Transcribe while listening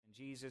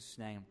Jesus'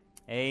 name,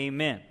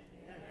 amen.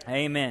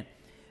 Amen.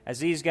 As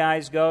these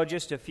guys go,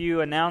 just a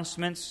few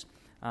announcements.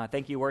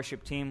 Thank you,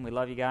 worship team. We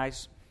love you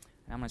guys.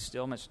 I'm going to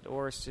steal Miss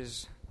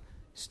Doris's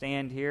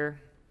stand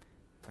here,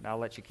 but I'll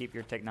let you keep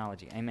your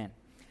technology. Amen.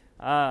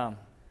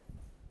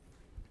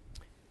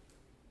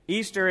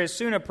 Easter is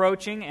soon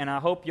approaching, and I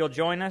hope you'll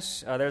join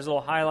us. There's a little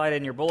highlight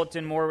in your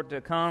bulletin, more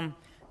to come in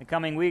the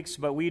coming weeks,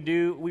 but we're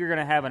going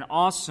to have an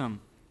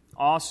awesome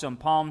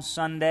Palm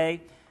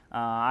Sunday.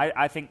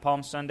 I think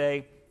Palm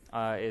Sunday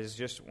is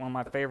just one of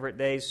my favorite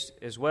days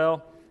as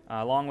well,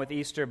 along with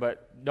Easter,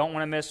 but don't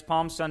want to miss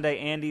Palm Sunday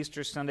and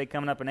Easter Sunday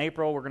coming up in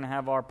April. We're going to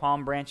have our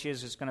palm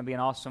branches. It's going to be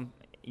an awesome,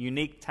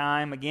 unique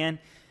time again,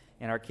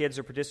 and our kids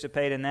are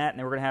participating in that. And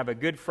then we're going to have a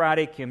Good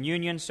Friday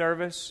communion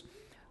service,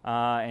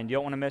 and you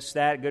don't want to miss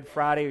that. Good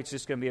Friday, it's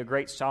just going to be a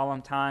great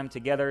solemn time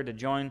together to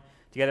join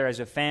together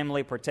as a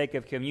family, partake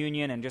of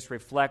communion, and just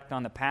reflect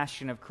on the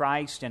passion of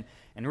Christ and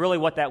really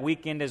what that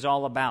weekend is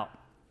all about.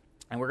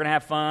 And we're going to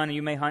have fun.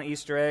 You may hunt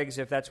Easter eggs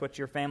if that's what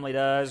your family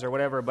does or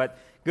whatever. But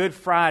Good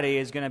Friday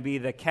is going to be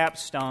the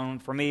capstone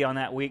for me on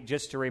that week,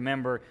 just to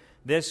remember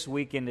this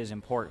weekend is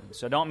important.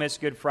 So don't miss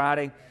Good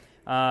Friday.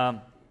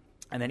 And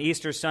then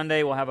Easter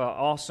Sunday, we'll have an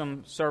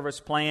awesome service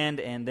planned.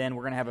 And then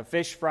we're going to have a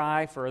fish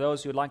fry for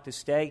those who would like to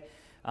stay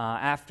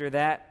after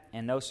that.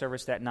 And no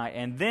service that night.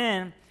 And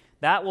then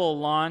that will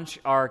launch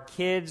our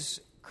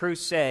Kids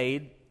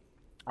Crusade,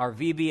 our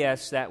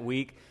VBS that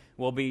week.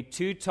 Will be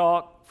Two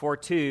Talk for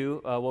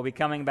Two. Will be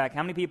coming back.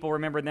 How many people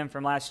remember them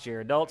from last year?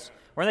 Adults?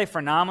 Weren't they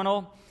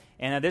phenomenal?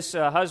 And this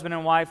husband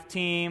and wife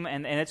team,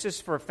 and it's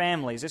just for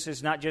families. This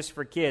is not just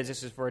for kids.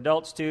 This is for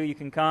adults too. You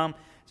can come.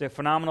 It's a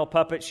phenomenal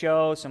puppet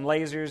show, some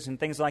lasers and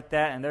things like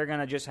that, and they're going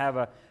to just have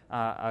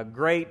a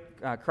great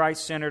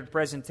Christ-centered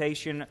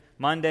presentation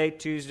Monday,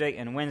 Tuesday,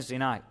 and Wednesday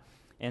night.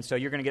 And so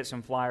you're going to get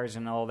some flyers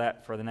and all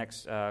that for the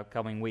next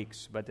coming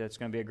weeks. But it's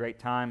going to be a great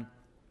time,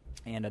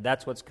 and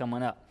that's what's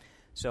coming up.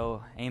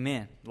 So,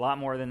 amen. A lot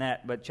more than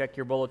that, but check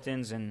your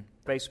bulletins and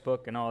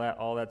Facebook and all that.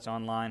 All that's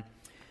online.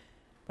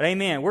 But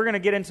amen. We're going to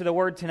get into the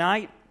Word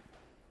tonight,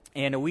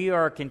 and we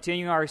are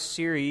continuing our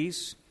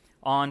series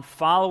on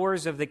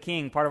followers of the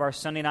King, part of our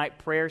Sunday night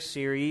prayer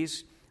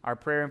series, our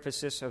prayer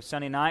emphasis of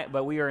Sunday night.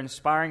 But we are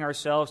inspiring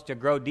ourselves to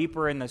grow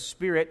deeper in the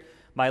Spirit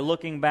by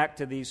looking back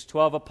to these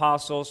 12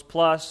 apostles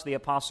plus the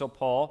Apostle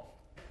Paul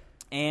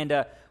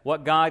and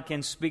what God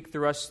can speak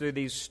through us through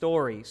these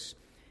stories.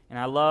 And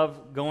I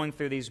love going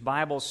through these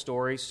Bible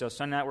stories. So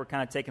Sunday night we're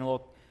kind of taking a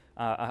little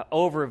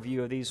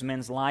overview of these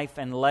men's life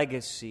and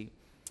legacy.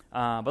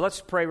 But let's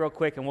pray real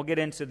quick and we'll get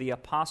into the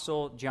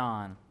Apostle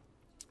John.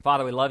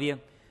 Father, we love you.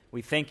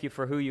 We thank you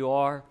for who you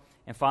are.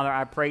 And Father,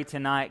 I pray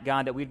tonight,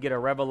 God, that we'd get a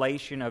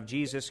revelation of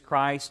Jesus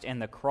Christ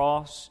and the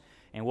cross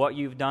and what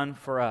you've done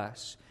for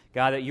us.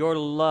 God, that your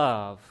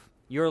love,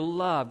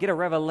 get a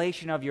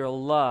revelation of your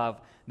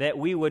love, that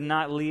we would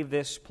not leave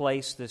this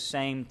place the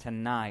same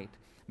tonight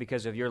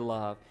because of your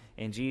love.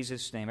 In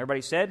Jesus' name.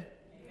 Everybody said?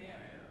 Amen.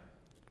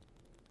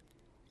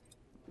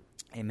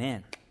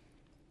 Amen.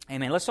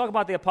 Amen. Let's talk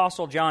about the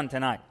Apostle John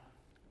tonight.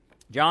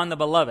 John the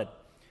Beloved.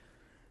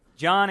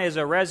 John is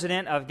a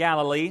resident of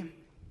Galilee.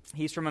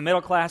 He's from a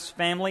middle-class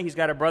family. He's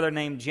got a brother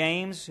named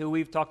James, who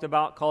we've talked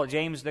about, called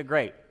James the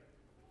Great.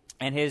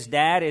 And his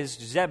dad is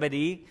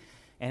Zebedee,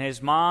 and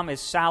his mom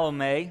is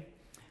Salome.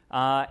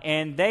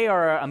 And they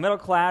are a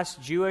middle-class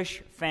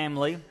Jewish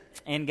family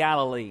in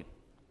Galilee.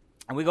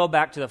 And we go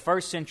back to the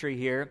first century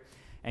here,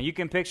 and you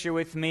can picture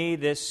with me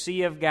this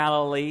Sea of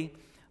Galilee.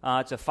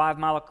 It's a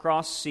 5-mile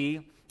across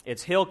sea.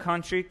 It's hill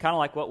country, kind of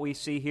like what we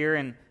see here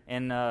in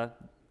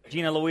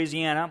Gina,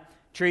 Louisiana.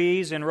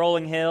 Trees and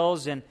rolling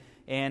hills, and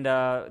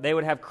they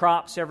would have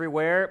crops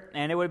everywhere,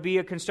 and it would be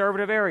a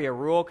conservative area,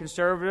 rural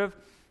conservative.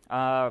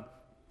 I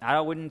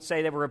wouldn't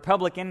say they were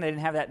Republican. They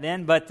didn't have that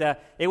then, but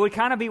it would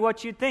kind of be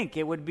what you'd think.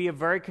 It would be a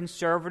very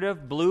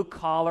conservative,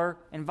 blue-collar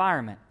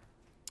environment.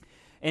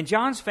 In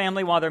John's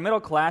family, while they're middle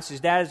class, his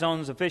dad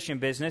owns a fishing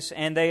business,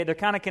 and they're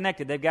kind of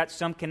connected. They've got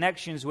some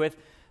connections with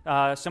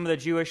some of the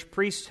Jewish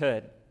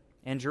priesthood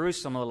in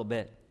Jerusalem a little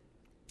bit.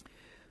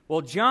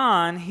 Well,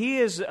 John,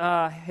 his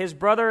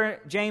brother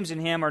James and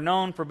him are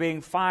known for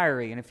being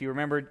fiery. And if you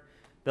remembered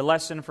the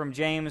lesson from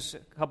James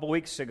a couple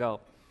weeks ago,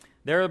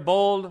 they're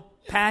bold,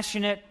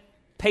 passionate,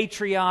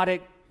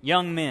 patriotic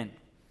young men.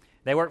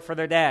 They work for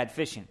their dad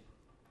fishing.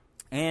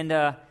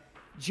 And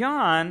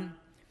John,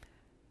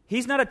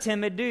 he's not a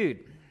timid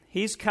dude.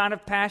 He's kind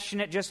of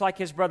passionate just like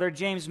his brother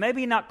James.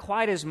 Maybe not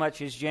quite as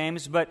much as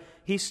James, but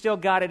he's still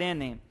got it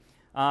in him.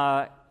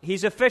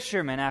 He's a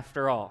fisherman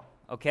after all,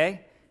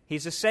 okay?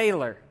 He's a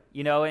sailor,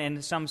 you know,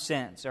 in some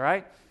sense, all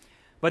right?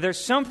 But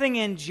there's something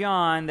in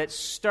John that's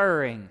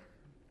stirring.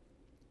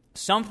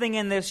 Something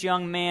in this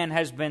young man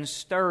has been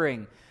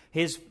stirring.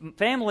 His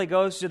family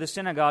goes to the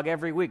synagogue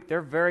every week. They're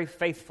very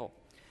faithful.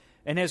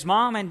 And his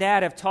mom and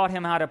dad have taught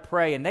him how to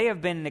pray, and they have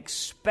been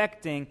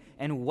expecting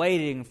and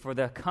waiting for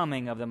the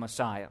coming of the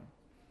Messiah.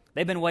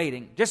 They've been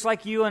waiting, just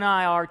like you and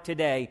I are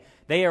today.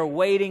 They are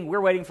waiting. We're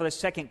waiting for the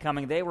second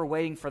coming. They were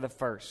waiting for the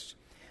first.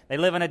 They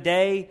live in a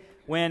day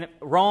when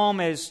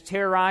Rome is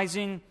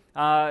terrorizing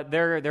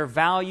their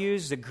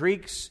values. The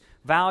Greeks'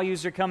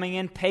 values are coming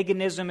in.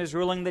 Paganism is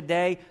ruling the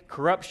day.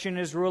 Corruption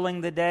is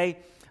ruling the day.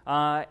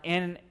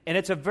 And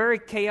it's a very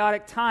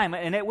chaotic time.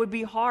 And it would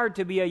be hard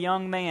to be a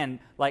young man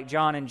like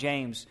John and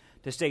James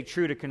to stay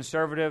true to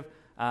conservative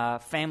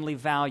family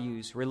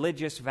values,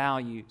 religious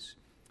values.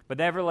 But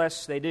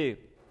nevertheless, they do.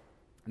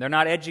 They're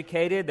not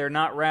educated. They're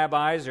not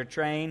rabbis or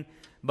trained.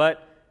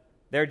 But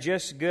they're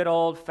just good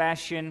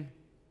old-fashioned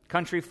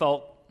country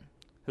folk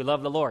who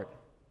love the Lord.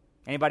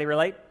 Anybody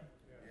relate?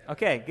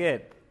 Okay,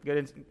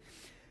 good.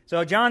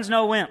 So John's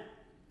no wimp.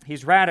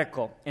 He's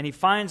radical. And he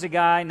finds a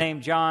guy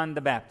named John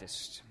the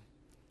Baptist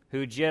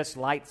who just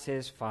lights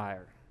his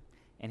fire.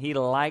 And he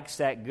likes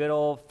that good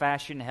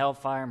old-fashioned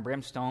hellfire and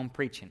brimstone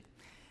preaching.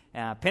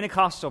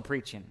 Pentecostal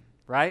preaching,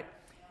 right?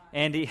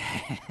 And he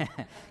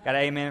got an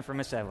amen from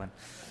Miss Evelyn.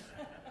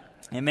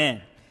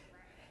 Amen.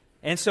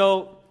 And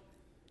so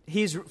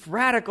he's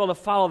radical to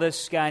follow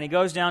this guy, and he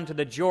goes down to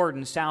the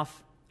Jordan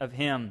south of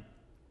him,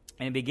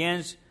 and he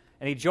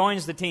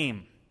joins the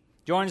team,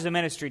 joins the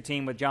ministry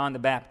team with John the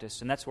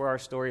Baptist, and that's where our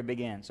story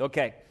begins.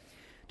 Okay,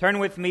 turn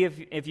with me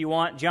if you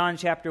want, John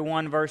chapter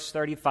 1, verse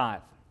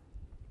 35.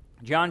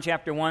 John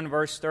chapter 1,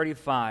 verse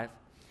 35.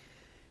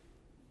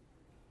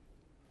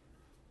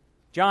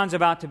 John's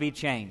about to be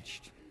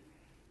changed.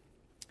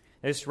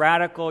 This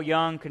radical,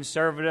 young,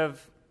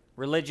 conservative,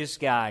 religious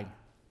guy,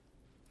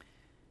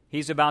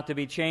 he's about to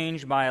be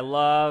changed by a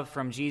love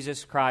from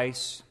Jesus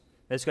Christ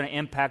that's going to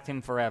impact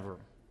him forever.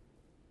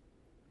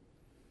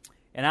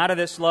 And out of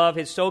this love,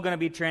 his soul going to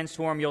be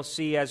transformed. You'll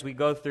see as we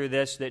go through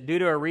this that due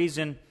to a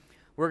reason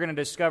we're going to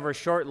discover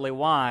shortly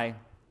why,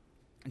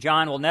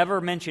 John will never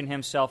mention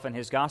himself in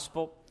his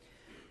gospel.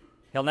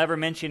 He'll never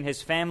mention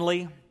his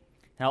family.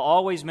 He'll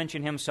always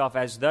mention himself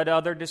as the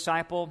other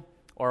disciple,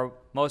 or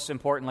most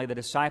importantly, the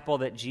disciple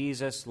that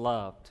Jesus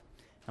loved.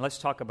 And let's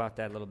talk about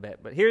that a little bit.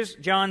 But here's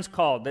John's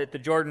call at the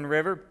Jordan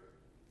River.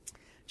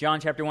 John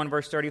chapter 1,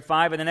 verse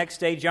 35. And the next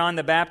day, John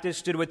the Baptist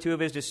stood with two of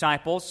his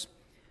disciples.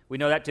 We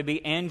know that to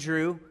be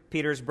Andrew,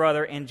 Peter's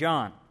brother, and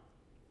John.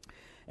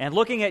 And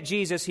looking at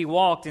Jesus, he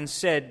walked and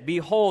said,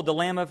 "Behold, the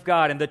Lamb of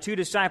God." And the two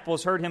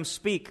disciples heard him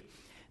speak. And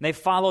they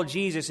followed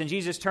Jesus. And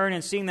Jesus turned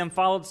and seeing them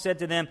followed, said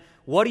to them,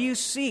 "What do you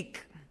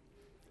seek?"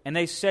 And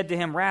they said to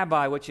him,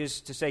 "Rabbi," which is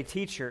to say,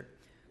 teacher,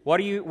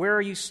 where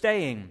are you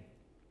staying?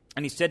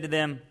 And he said to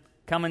them,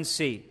 "Come and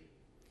see."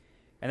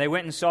 And they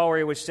went and saw where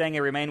he was staying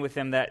and remained with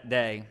him that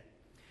day.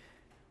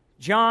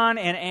 John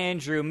and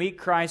Andrew meet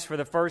Christ for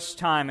the first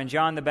time, and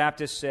John the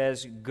Baptist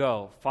says,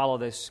 "Go, follow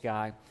this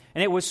guy."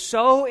 And it was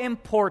so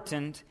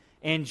important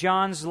in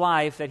John's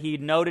life that he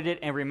noted it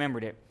and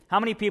remembered it.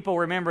 How many people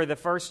remember the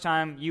first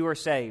time you were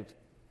saved?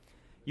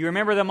 You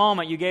remember the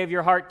moment you gave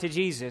your heart to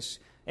Jesus.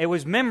 It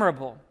was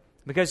memorable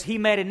because he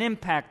made an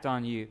impact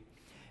on you.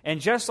 And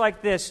just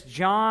like this,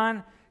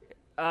 John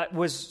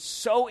was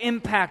so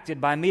impacted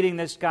by meeting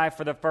this guy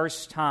for the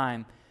first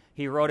time,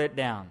 he wrote it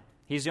down.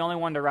 He's the only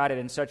one to write it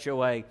in such a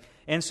way.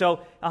 And so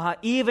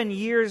even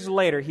years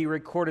later, he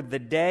recorded the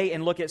day,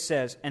 and look, it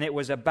says, and it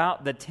was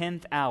about the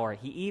 10th hour.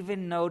 He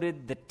even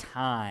noted the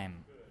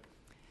time.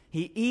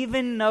 He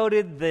even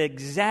noted the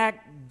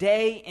exact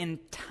day and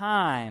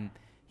time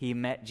he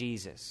met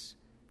Jesus.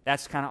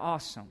 That's kind of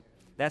awesome.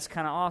 That's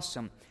kind of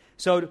awesome.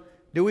 So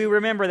do we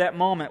remember that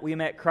moment we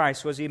met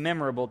Christ? Was he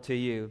memorable to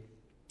you?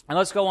 And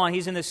let's go on.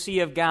 He's in the Sea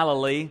of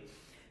Galilee,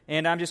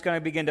 and I'm just going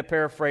to begin to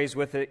paraphrase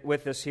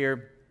with us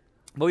here.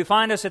 But we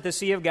find us at the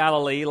Sea of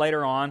Galilee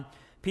later on.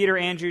 Peter,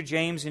 Andrew,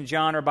 James, and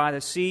John are by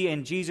the sea,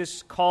 and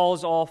Jesus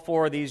calls all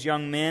four of these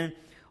young men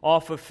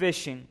off of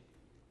fishing.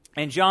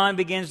 And John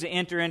begins to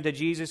enter into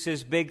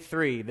Jesus' big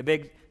three, the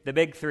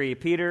big three,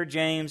 Peter,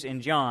 James,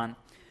 and John,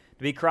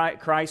 to be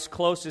Christ's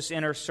closest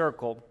inner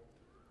circle.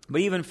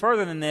 But even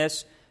further than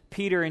this,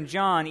 Peter and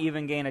John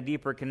even gain a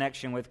deeper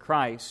connection with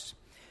Christ.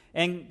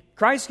 And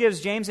Christ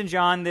gives James and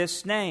John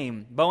this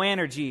name,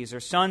 Boanerges, or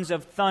sons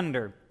of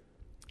thunder.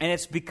 And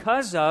it's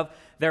because of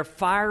their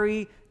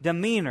fiery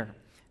demeanor.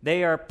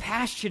 They are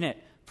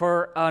passionate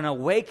for an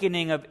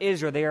awakening of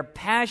Israel. They are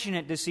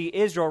passionate to see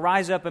Israel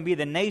rise up and be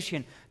the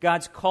nation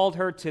God's called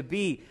her to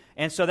be.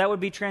 And so that would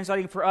be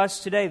translating for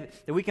us today,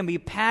 that we can be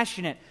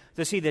passionate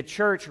to see the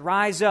church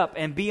rise up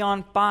and be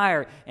on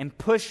fire and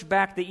push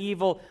back the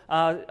evil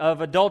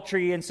of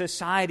adultery in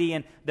society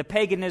and the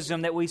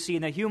paganism that we see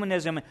and the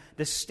humanism,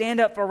 to stand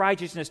up for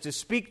righteousness, to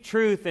speak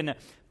truth and to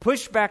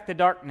push back the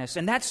darkness.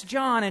 And that's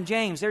John and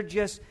James. They're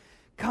just,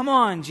 come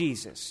on,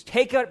 Jesus,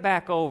 take it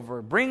back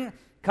over.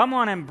 Come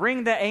on and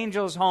bring the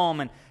angels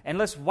home and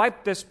let's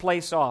wipe this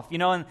place off,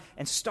 and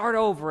start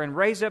over and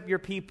raise up your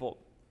people.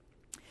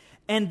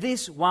 And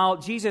this, while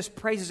Jesus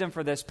praises them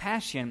for this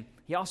passion,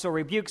 he also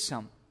rebukes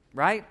them,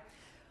 right?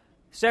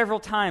 Several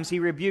times he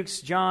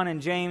rebukes John and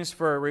James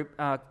for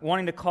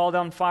wanting to call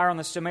down fire on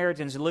the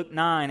Samaritans in Luke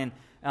 9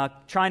 and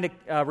trying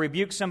to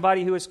rebuke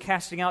somebody who was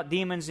casting out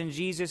demons in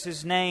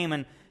Jesus'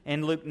 name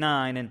in Luke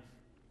 9 and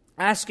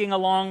asking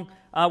along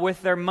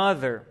with their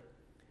mother.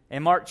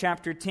 In Mark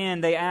chapter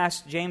 10,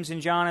 James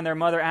and John and their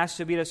mother asked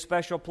to be at a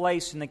special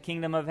place in the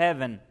kingdom of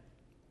heaven.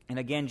 And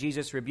again,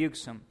 Jesus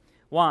rebukes them.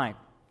 Why?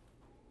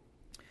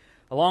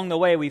 Along the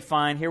way, we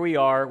find, here we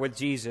are with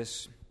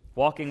Jesus,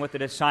 walking with the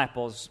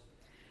disciples.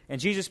 And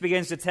Jesus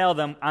begins to tell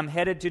them, I'm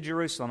headed to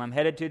Jerusalem. I'm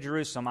headed to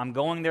Jerusalem. I'm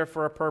going there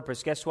for a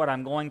purpose. Guess what?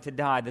 I'm going to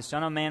die. The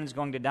Son of Man is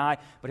going to die,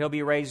 but He'll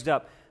be raised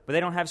up. But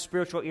they don't have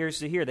spiritual ears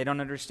to hear. They don't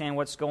understand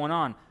what's going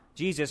on.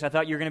 Jesus, I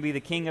thought you were going to be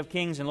the King of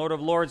Kings and Lord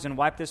of Lords and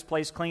wipe this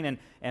place clean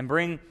and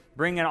bring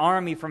an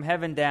army from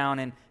heaven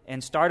down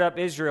and start up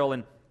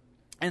Israel.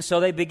 And so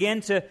they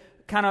begin to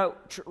kind of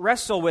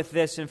wrestle with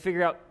this and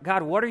figure out,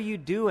 God, what are you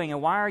doing and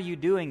why are you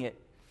doing it?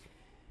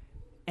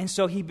 And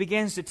so He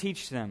begins to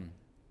teach them,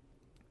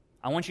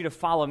 I want you to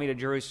follow me to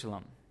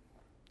Jerusalem.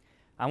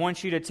 I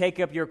want you to take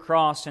up your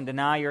cross and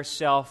deny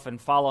yourself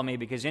and follow me,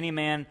 because any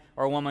man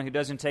or woman who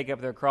doesn't take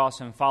up their cross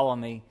and follow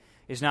me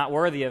is not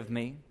worthy of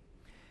me.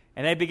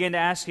 And they begin to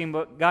ask Him,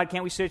 but God,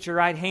 can't we sit at your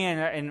right hand?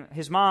 And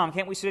his mom,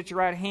 can't we sit at your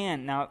right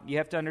hand? Now, you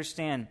have to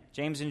understand,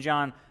 James and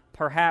John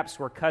perhaps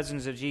were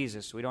cousins of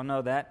Jesus. We don't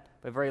know that,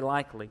 but very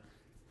likely.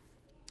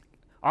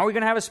 Are we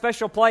going to have a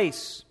special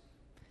place?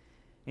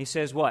 He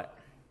says, what?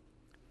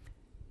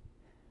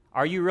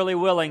 Are you really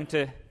willing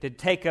to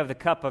take of the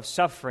cup of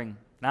suffering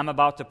and I'm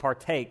about to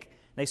partake?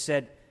 They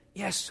said,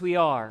 yes, we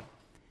are. And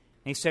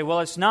He said,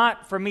 well, it's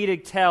not for me to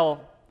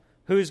tell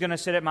who's going to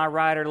sit at my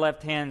right or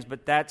left hands,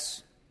 but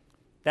that's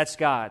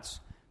God's.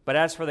 But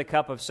as for the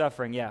cup of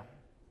suffering, yeah,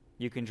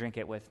 you can drink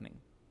it with me.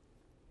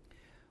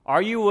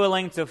 Are you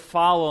willing to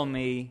follow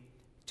me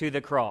to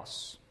the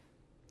cross?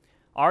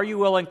 Are you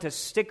willing to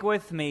stick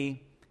with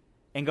me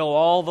and go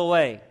all the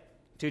way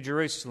to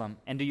Jerusalem?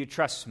 And do you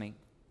trust me?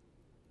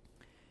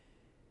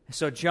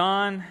 So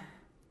John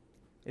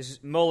is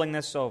mulling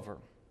this over.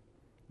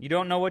 You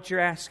don't know what you're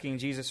asking,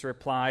 Jesus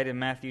replied in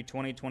Matthew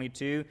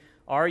 20:22.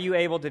 Are you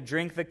able to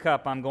drink the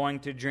cup I'm going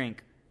to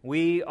drink?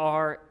 We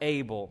are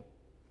able,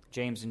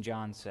 James and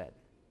John said.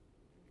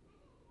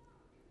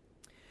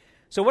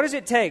 So what does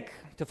it take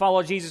to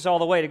follow Jesus all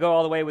the way, to go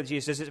all the way with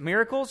Jesus? Is it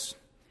miracles?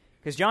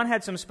 Because John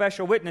had some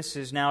special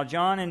witnesses. Now,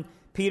 John and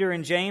Peter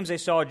and James, they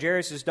saw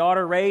Jairus'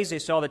 daughter raised. They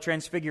saw the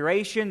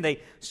transfiguration.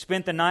 They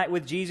spent the night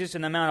with Jesus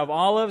in the Mount of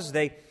Olives.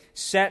 They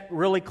sat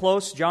really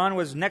close. John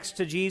was next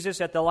to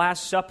Jesus at the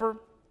Last Supper.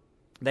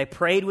 They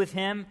prayed with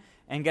Him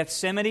in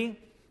Gethsemane,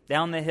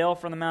 down the hill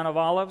from the Mount of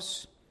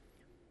Olives.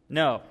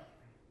 No.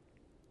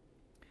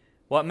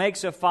 What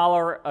makes a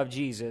follower of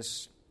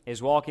Jesus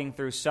is walking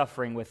through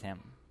suffering with Him.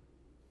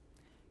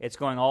 It's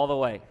going all the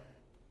way.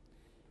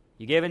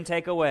 You give and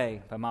take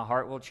away, but my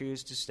heart will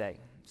choose to stay.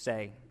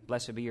 Say,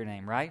 blessed be your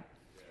name, right?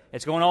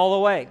 It's going all the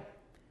way.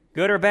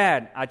 Good or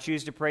bad, I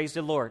choose to praise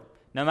the Lord.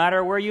 No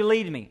matter where you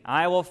lead me,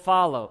 I will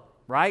follow,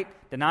 right?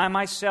 Deny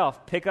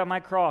myself, pick up my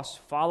cross,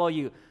 follow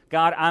you.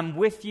 God, I'm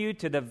with you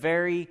to the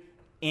very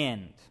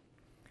end.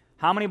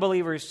 How many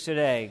believers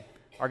today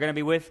are going to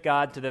be with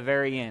God to the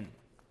very end?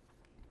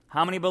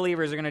 How many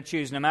believers are going to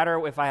choose, no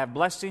matter if I have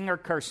blessing or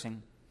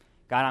cursing,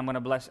 God, I'm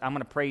going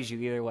to praise you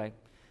either way.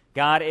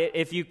 God,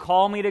 if you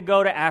call me to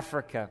go to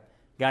Africa,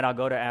 God, I'll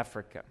go to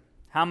Africa.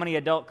 How many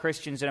adult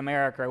Christians in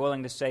America are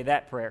willing to say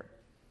that prayer?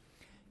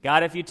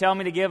 God, if you tell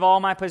me to give all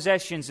my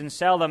possessions and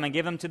sell them and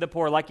give them to the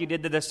poor like you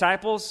did the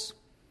disciples,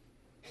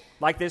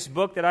 like this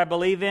book that I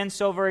believe in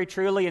so very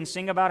truly and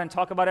sing about and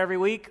talk about every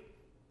week,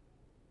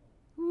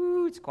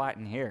 ooh, it's quiet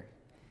in here.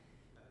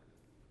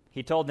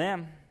 He told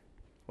them.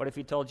 What if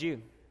He told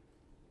you?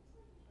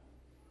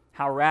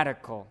 How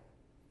radical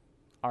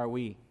are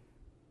we?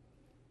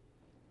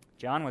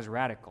 John was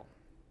radical.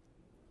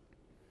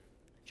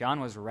 John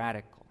was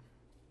radical.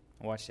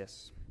 Watch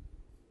this.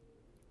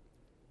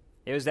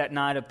 It was that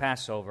night of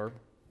Passover.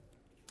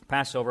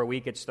 Passover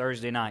week, it's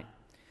Thursday night.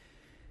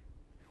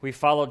 We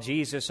followed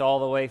Jesus all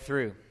the way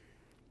through.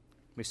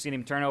 We've seen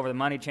Him turn over the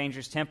money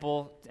changers'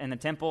 temple in the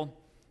temple.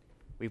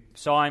 We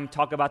saw Him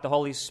talk about the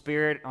Holy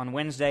Spirit on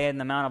Wednesday in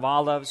the Mount of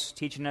Olives,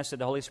 teaching us that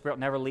the Holy Spirit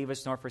will never leave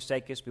us nor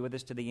forsake us, be with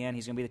us to the end.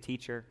 He's going to be the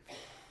teacher.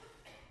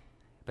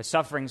 But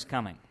suffering's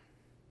coming.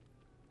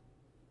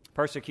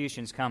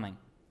 Persecution's coming.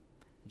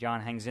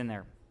 John hangs in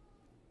there.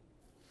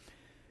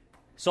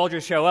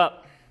 Soldiers show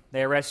up.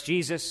 They arrest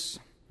Jesus.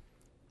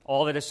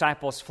 All the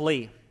disciples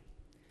flee.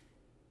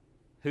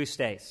 Who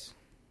stays?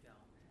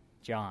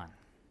 John.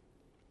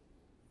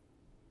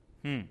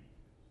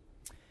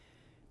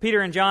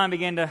 Peter and John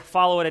begin to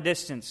follow at a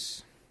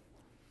distance.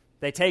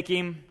 They take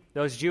him,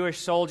 those Jewish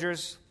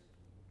soldiers,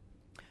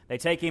 they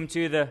take him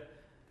to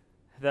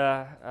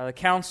the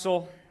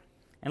council.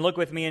 And look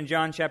with me in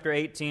John chapter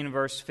 18,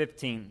 verse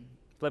 15.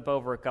 Flip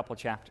over a couple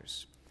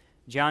chapters.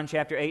 John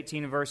chapter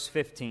 18, verse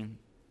 15.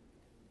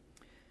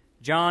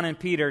 John and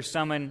Peter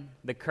summon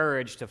the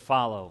courage to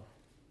follow.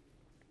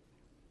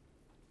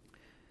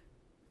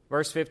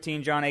 Verse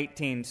 15, John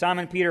 18.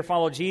 Simon Peter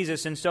followed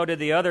Jesus, and so did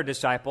the other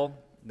disciple.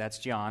 That's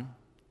John.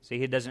 See,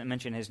 he doesn't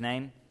mention his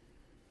name.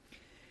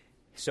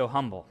 So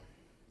humble.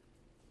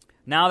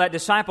 Now that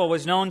disciple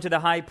was known to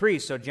the high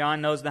priest, so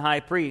John knows the high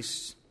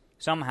priest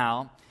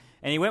somehow.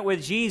 And he went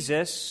with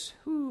Jesus.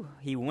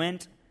 He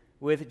went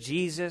with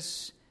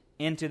Jesus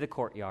into the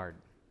courtyard.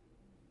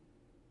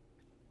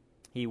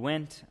 he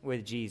went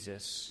with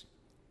Jesus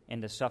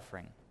into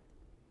suffering.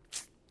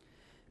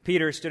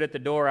 Peter stood at the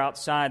door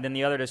outside. Then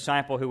the other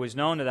disciple who was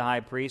known to the high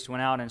priest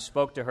went out and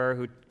spoke to her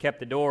who kept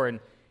the door and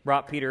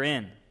brought Peter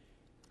in.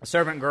 A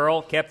servant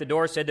girl kept the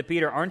door, said to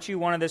Peter, "Aren't you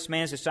one of this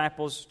man's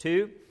disciples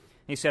too?"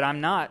 He said, "I'm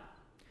not."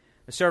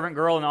 The servant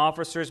girl and the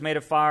officers made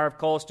a fire of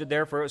coals, stood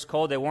there, for it was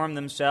cold. They warmed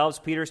themselves.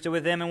 Peter stood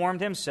with them and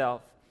warmed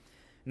himself.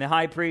 And the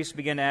high priest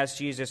began to ask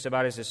Jesus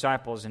about his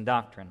disciples and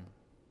doctrine.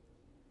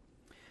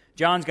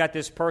 John's got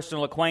this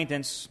personal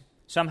acquaintance.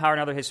 Somehow or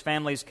another, his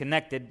family's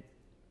connected.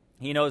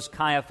 He knows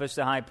Caiaphas,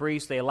 the high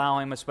priest. They allow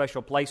him a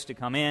special place to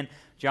come in.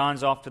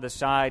 John's off to the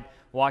side,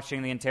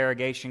 watching the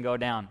interrogation go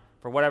down.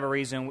 For whatever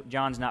reason,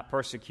 John's not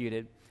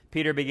persecuted.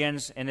 Peter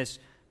in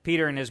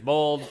his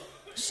bold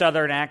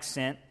southern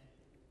accent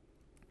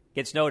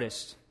gets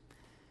noticed.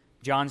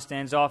 John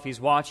stands off. He's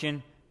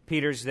watching.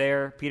 Peter's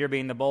there. Peter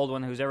being the bold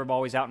one who's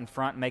always out in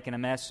front making a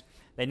mess.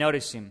 They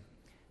notice him.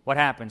 What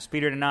happens?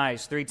 Peter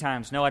denies 3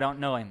 times, "No, I don't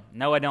know him.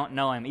 No, I don't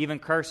know him." Even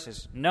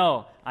curses,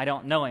 "No, I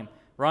don't know him."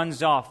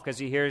 Runs off because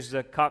he hears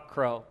the cock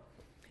crow.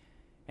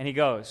 And he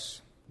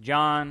goes.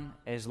 John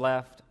is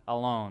left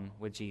alone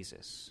with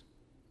Jesus.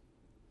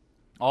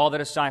 All the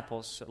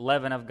disciples,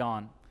 11, have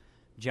gone.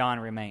 John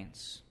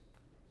remains.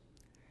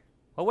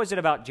 What was it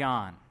about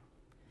John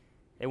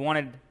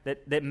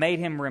that made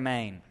him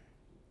remain?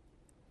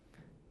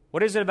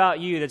 What is it about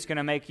you that's going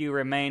to make you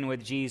remain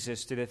with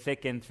Jesus through the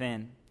thick and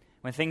thin?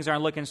 When things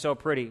aren't looking so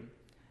pretty,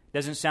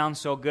 doesn't sound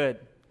so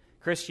good.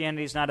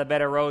 Christianity's not a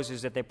bed of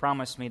roses that they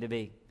promised me to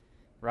be,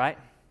 right?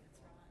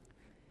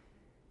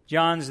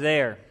 John's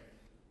there.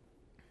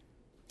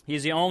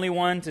 He's the only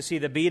one to see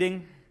the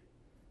beating,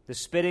 the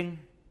spitting,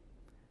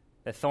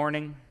 the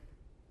thorning,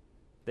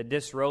 the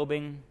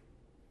disrobing,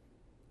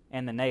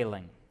 and the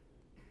nailing.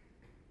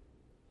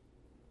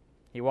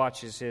 He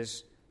watches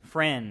his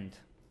friend,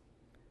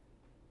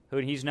 who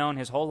he's known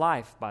his whole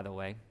life, by the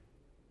way.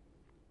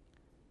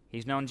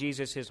 He's known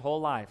Jesus his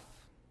whole life.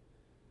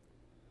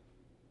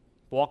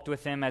 Walked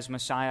with him as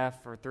Messiah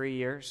for 3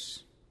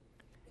 years.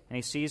 And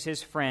he sees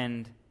his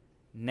friend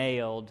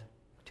nailed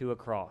to a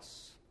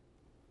cross.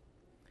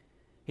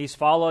 He's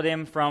followed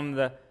him from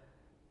the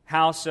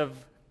house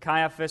of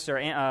Caiaphas, or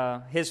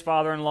his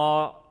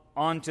father-in-law,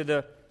 onto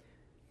the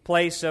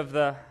place of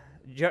the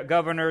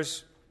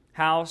governor's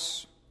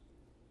house.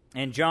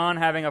 And John,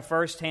 having a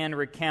first-hand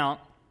recount,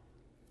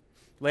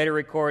 later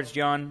records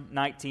John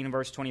 19,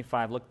 verse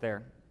 25. Look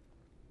there.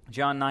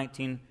 John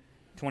 19,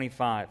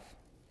 25.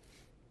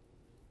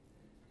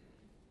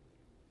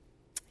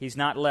 He's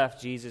not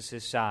left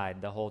Jesus'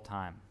 side the whole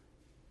time.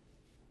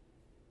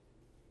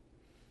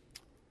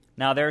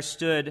 Now there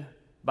stood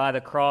by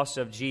the cross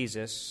of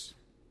Jesus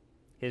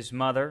his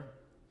mother,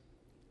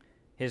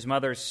 his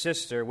mother's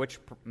sister, which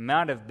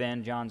might have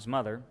been John's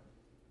mother,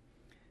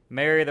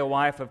 Mary, the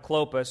wife of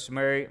Clopas,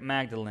 Mary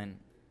Magdalene.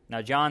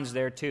 Now John's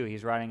there too.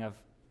 He's writing a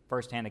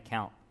first-hand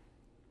account.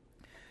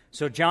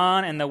 So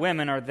John and the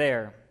women are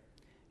there,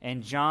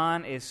 and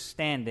John is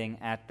standing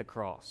at the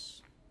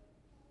cross.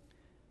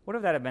 What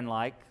would that have been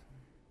like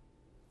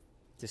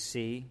to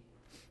see?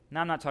 Now,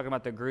 I'm not talking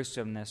about the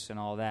gruesomeness and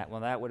all that. Well,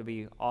 that would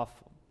be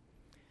awful.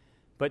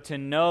 But to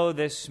know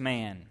this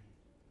man,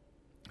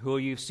 who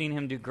you've seen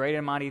him do great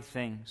and mighty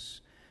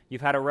things,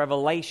 you've had a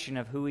revelation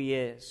of who he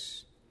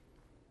is,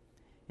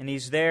 and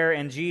he's there,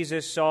 and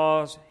Jesus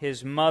saw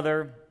his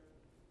mother,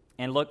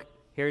 and look,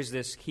 here's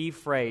this key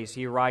phrase.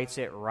 He writes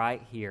it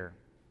right here.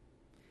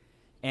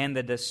 And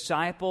the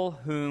disciple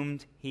whom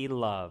he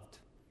loved,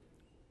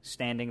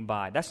 standing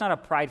by. That's not a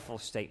prideful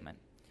statement.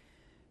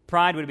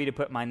 Pride would be to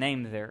put my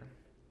name there.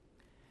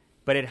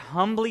 But it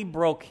humbly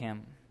broke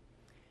him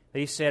that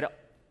he said,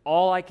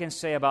 all I can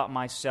say about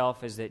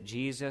myself is that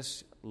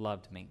Jesus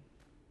loved me.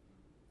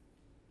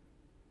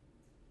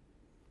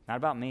 Not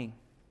about me.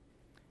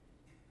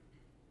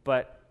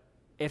 But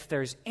if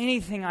there's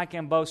anything I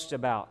can boast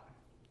about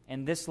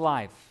in this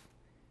life,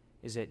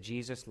 is that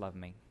Jesus loved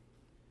me.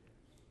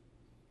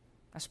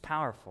 That's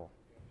powerful.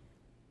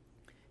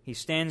 He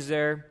stands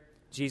there.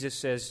 Jesus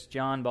says,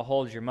 John,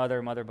 behold your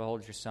mother. Mother,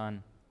 behold your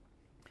son.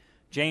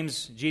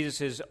 James,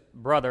 Jesus'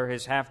 brother,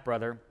 his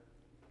half-brother,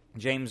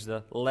 James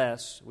the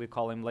Less, we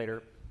call him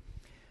later,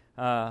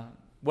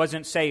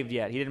 wasn't saved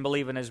yet. He didn't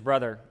believe in his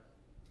brother,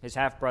 his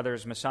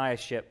half-brother's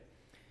messiahship.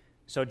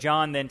 So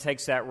John then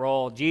takes that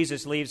role.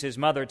 Jesus leaves his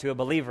mother to a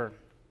believer.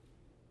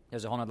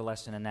 There's a whole other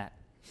lesson in that.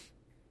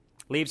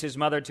 Leaves his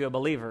mother to a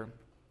believer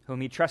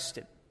whom he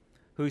trusted,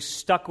 who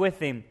stuck with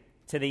him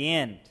to the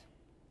end.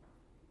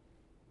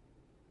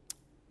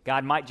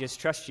 God might just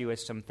trust you with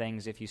some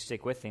things if you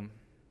stick with him.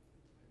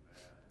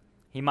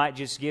 He might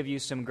just give you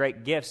some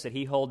great gifts that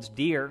he holds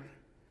dear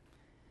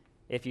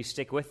if you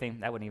stick with him.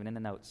 That wasn't even in the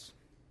notes.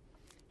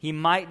 He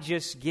might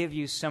just give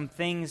you some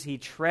things he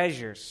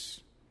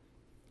treasures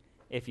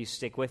if you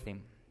stick with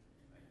him.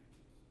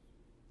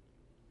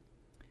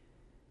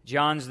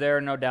 John's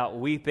there, no doubt,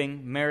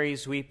 weeping.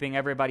 Mary's weeping.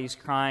 Everybody's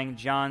crying.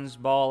 John's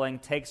bawling,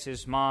 takes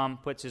his mom,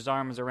 puts his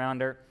arms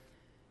around her,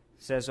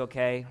 says,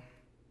 okay,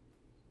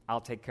 I'll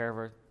take care of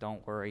her.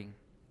 Don't worry.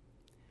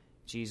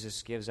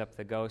 Jesus gives up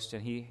the ghost,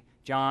 and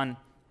John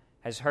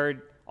has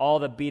heard all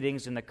the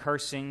beatings and the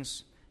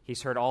cursings.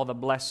 He's heard all the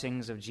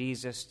blessings of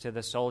Jesus to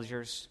the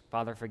soldiers.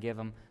 Father, forgive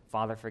them.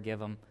 Father, forgive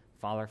them.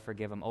 Father,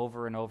 forgive them.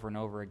 Over and over and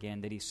over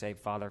again did he say,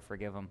 Father,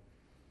 forgive them.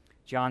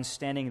 John's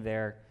standing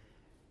there,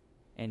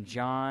 and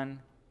John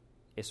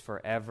is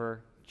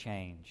forever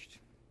changed.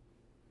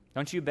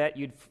 Don't you bet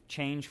you'd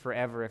change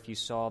forever if you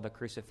saw the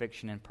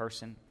crucifixion in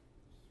person?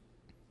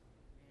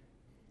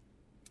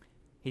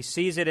 He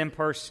sees it in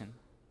person.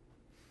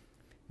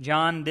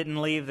 John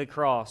didn't leave the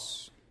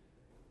cross.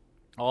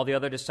 All the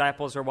other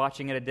disciples were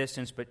watching at a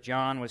distance, but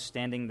John was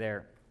standing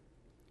there.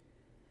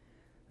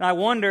 And I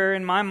wonder,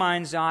 in my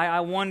mind's eye,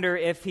 I wonder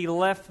if he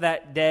left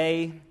that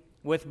day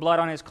with blood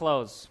on his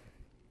clothes.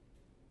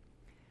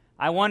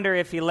 I wonder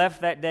if he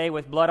left that day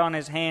with blood on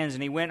his hands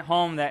and he went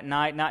home that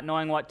night not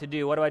knowing what to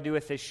do. What do I do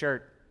with this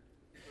shirt?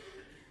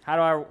 How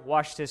do I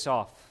wash this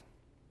off?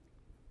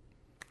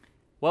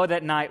 What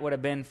that night would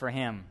have been for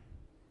him?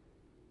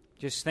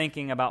 Just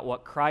thinking about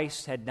what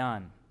Christ had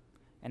done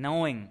and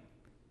knowing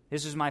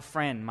this is my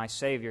friend, my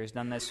Savior, has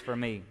done this for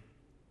me.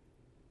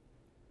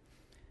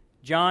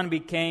 John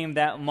became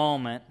that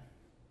moment,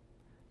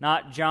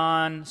 not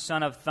John,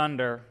 son of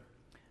thunder,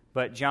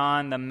 but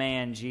John, the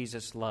man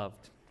Jesus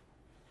loved.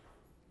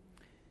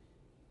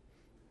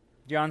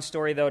 John's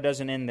story, though,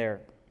 doesn't end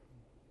there.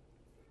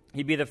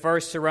 He'd be the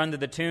first to run to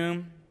the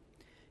tomb.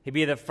 He'd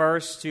be the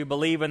first to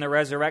believe in the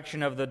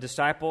resurrection of the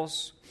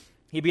disciples.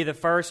 He'd be the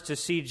first to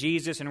see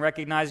Jesus and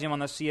recognize him on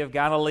the Sea of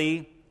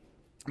Galilee,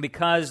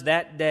 because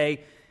that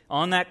day,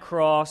 on that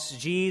cross,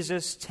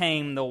 Jesus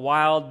tamed the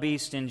wild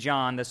beast in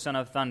John, the son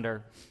of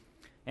thunder,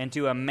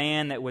 into a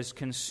man that was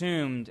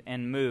consumed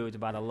and moved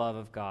by the love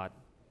of God.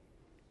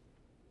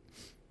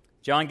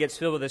 John gets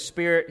filled with the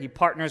Spirit. He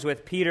partners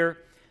with Peter.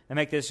 They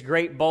make this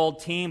great,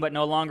 bold team, but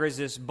no longer is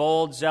this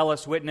bold,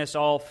 zealous witness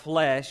all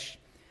flesh,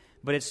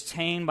 but it's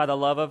tamed by the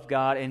love of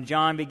God. And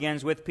John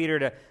begins with Peter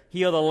to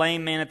heal the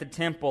lame man at the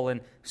temple and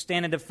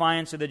stand in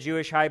defiance of the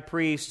Jewish high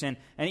priest, and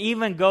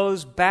even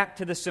goes back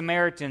to the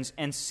Samaritans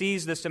and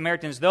sees the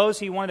Samaritans, those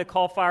he wanted to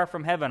call fire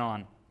from heaven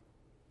on,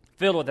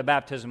 filled with the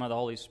baptism of the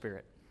Holy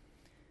Spirit.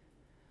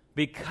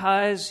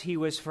 Because he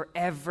was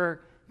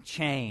forever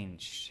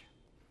changed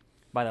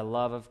by the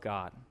love of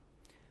God.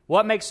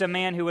 What makes a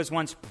man who was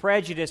once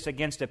prejudiced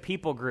against a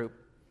people group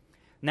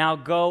now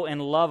go and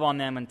love on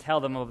them and tell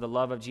them of the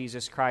love of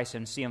Jesus Christ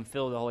and see them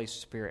filled with the Holy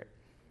Spirit?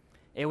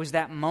 It was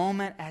that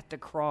moment at the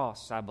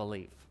cross, I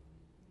believe.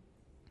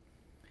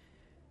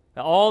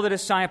 All the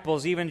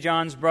disciples, even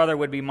John's brother,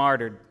 would be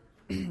martyred.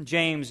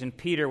 James and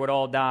Peter would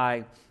all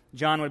die.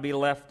 John would be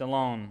left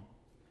alone.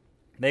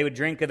 They would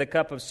drink of the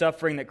cup of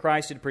suffering that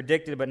Christ had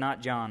predicted, but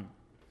not John.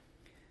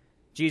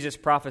 Jesus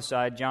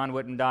prophesied John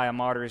wouldn't die a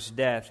martyr's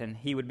death, and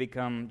he would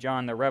become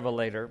John the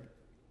Revelator.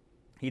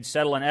 He'd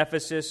settle in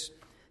Ephesus.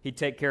 He'd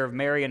take care of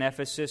Mary in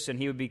Ephesus, and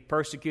he would be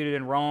persecuted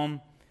in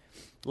Rome.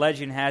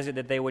 Legend has it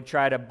that they would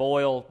try to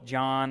boil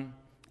John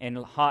in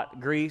hot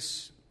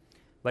grease,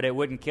 but it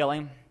wouldn't kill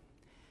him.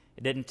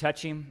 It didn't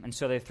touch him, and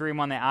so they threw him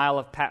on the Isle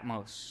of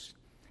Patmos.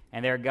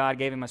 And there God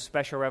gave him a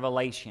special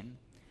revelation.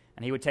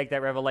 And he would take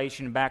that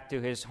revelation back to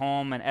his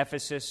home in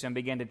Ephesus and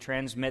begin to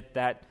transmit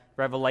that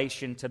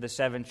revelation to the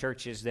 7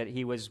 churches that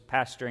he was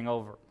pastoring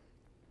over.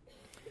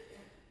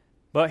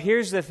 But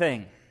here's the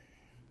thing.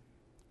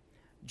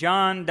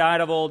 John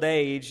died of old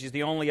age. He's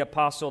the only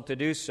apostle to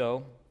do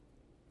so.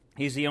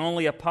 He's the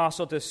only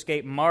apostle to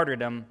escape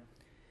martyrdom,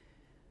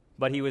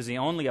 but he was the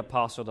only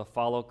apostle to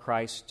follow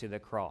Christ to the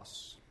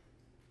cross.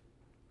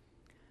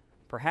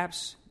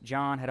 Perhaps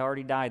John had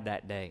already died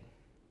that day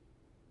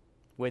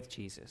with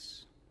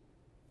Jesus.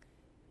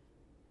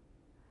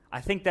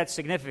 I think that's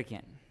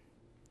significant.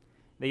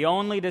 The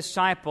only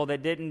disciple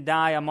that didn't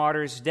die a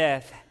martyr's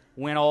death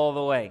went all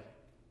the way.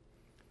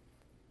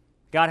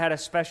 God had a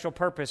special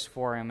purpose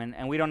for him,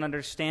 and we don't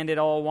understand it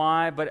all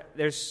why, but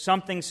there's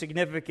something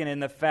significant in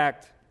the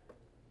fact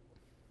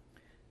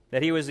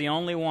that he was the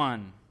only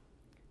one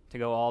to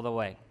go all the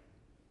way.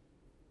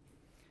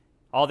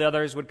 All the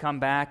others would come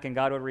back and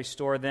God would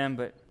restore them,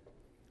 but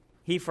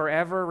he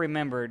forever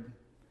remembered,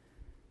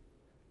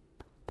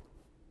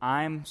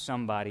 I'm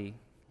somebody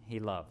he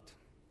loved.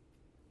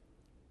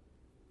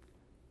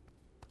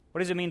 What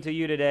does it mean to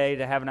you today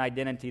to have an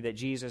identity that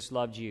Jesus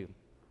loved you?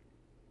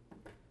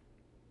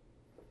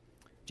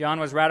 John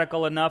was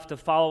radical enough to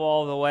follow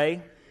all the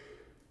way,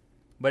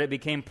 but it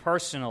became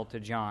personal to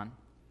John.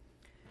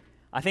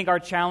 I think our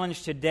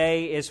challenge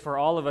today is for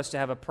all of us to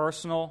have a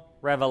personal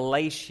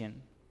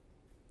revelation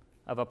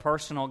of a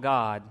personal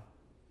God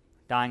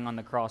dying on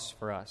the cross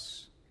for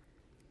us.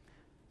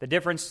 The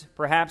difference,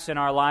 perhaps, in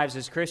our lives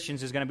as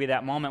Christians is going to be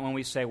that moment when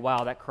we say,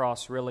 wow, that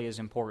cross really is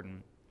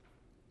important.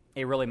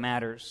 It really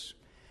matters.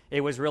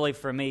 It was really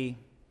for me.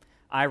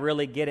 I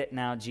really get it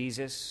now,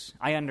 Jesus.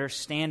 I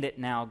understand it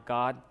now,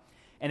 God.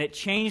 And it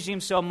changed him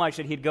so much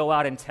that he'd go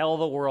out and tell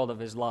the world of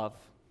his love.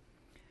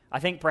 I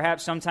think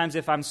perhaps sometimes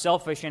if I'm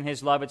selfish in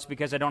his love, it's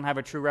because I don't have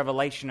a true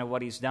revelation of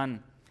what he's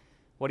done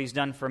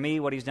for me,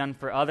 what he's done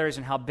for others,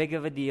 and how big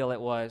of a deal it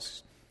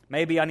was.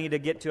 Maybe I need to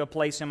get to a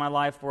place in my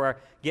life where I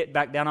get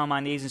back down on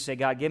my knees and say,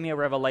 God, give me a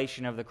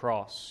revelation of the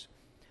cross.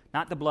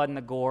 Not the blood and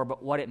the gore,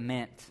 but what it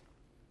meant.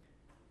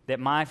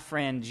 That my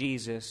friend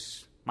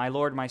Jesus, my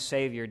Lord, my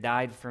Savior,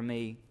 died for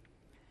me.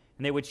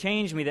 And it would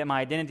change me that my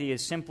identity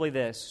is simply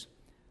this: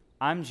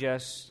 I'm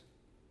just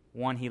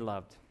one He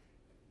loved.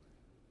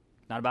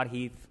 Not about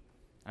Heath,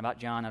 not about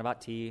John, not about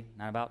T,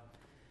 not about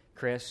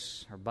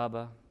Chris or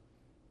Bubba.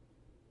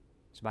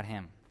 It's about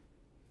Him.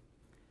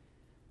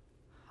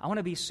 I want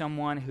to be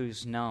someone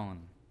who's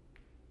known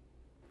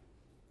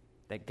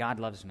that God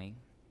loves me.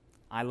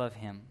 I love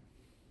Him.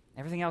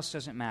 Everything else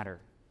doesn't matter.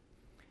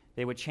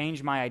 They would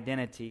change my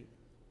identity.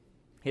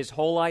 His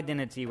whole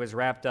identity was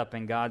wrapped up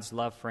in God's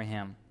love for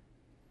Him.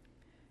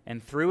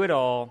 And through it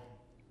all,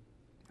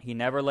 He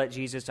never let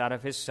Jesus out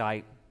of His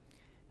sight,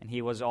 and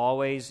He was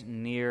always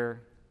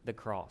near the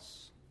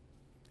cross.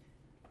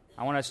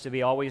 I want us to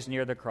be always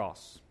near the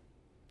cross,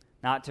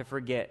 not to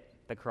forget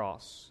the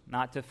cross,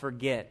 not to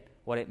forget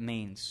what it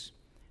means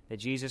that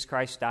Jesus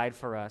Christ died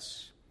for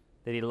us,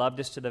 that He loved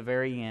us to the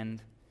very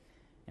end,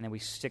 and that we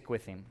stick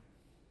with Him.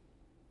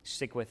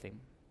 Stick with Him.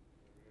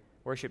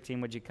 Worship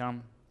team, would you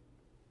come?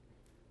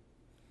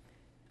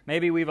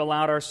 Maybe we've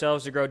allowed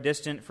ourselves to grow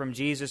distant from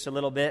Jesus a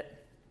little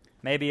bit.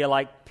 Maybe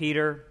like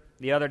Peter,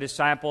 the other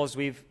disciples,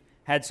 we've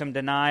had some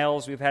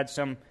denials. We've had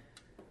some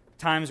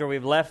times where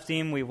we've left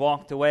Him, we've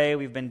walked away,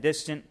 we've been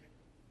distant.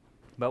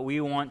 But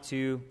we want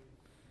to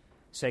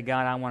say,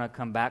 God, I want to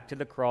come back to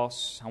the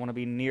cross. I want to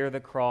be near the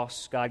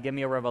cross. God, give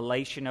me a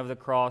revelation of the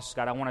cross.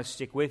 God, I want to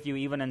stick with You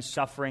even in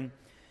suffering.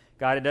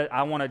 God,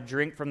 I want to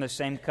drink from the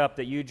same cup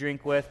that You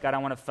drink with. God, I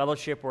want to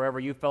fellowship wherever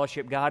You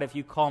fellowship. God, if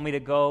You call me to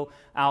go,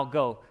 I'll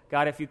go.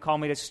 God, if You call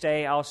me to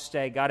stay, I'll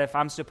stay. God, if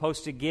I'm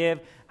supposed to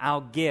give,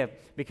 I'll give.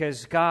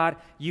 Because, God,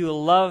 You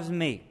love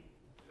me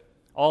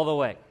all the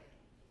way.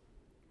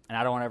 And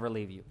I don't want to ever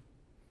leave You.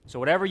 So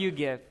whatever You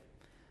give,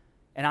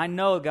 and I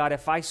know, God,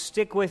 if I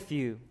stick with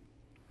You,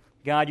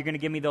 God, You're going to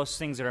give me those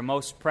things that are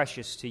most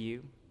precious to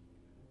You.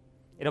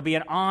 It'll be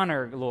an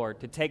honor,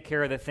 Lord, to take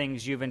care of the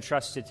things You've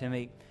entrusted to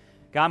me.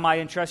 God might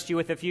entrust you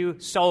with a few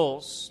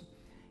souls.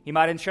 He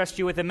might entrust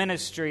you with a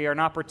ministry or an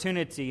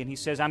opportunity. And He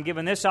says, I'm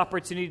giving this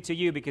opportunity to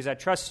you because I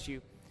trust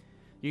You.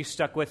 You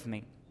stuck with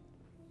me.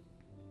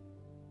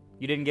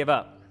 You didn't give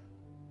up.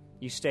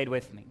 You stayed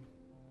with me.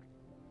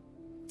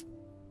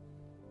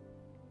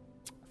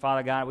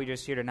 Father God, we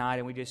just here tonight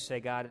and we just say,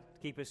 God,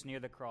 keep us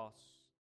near the cross.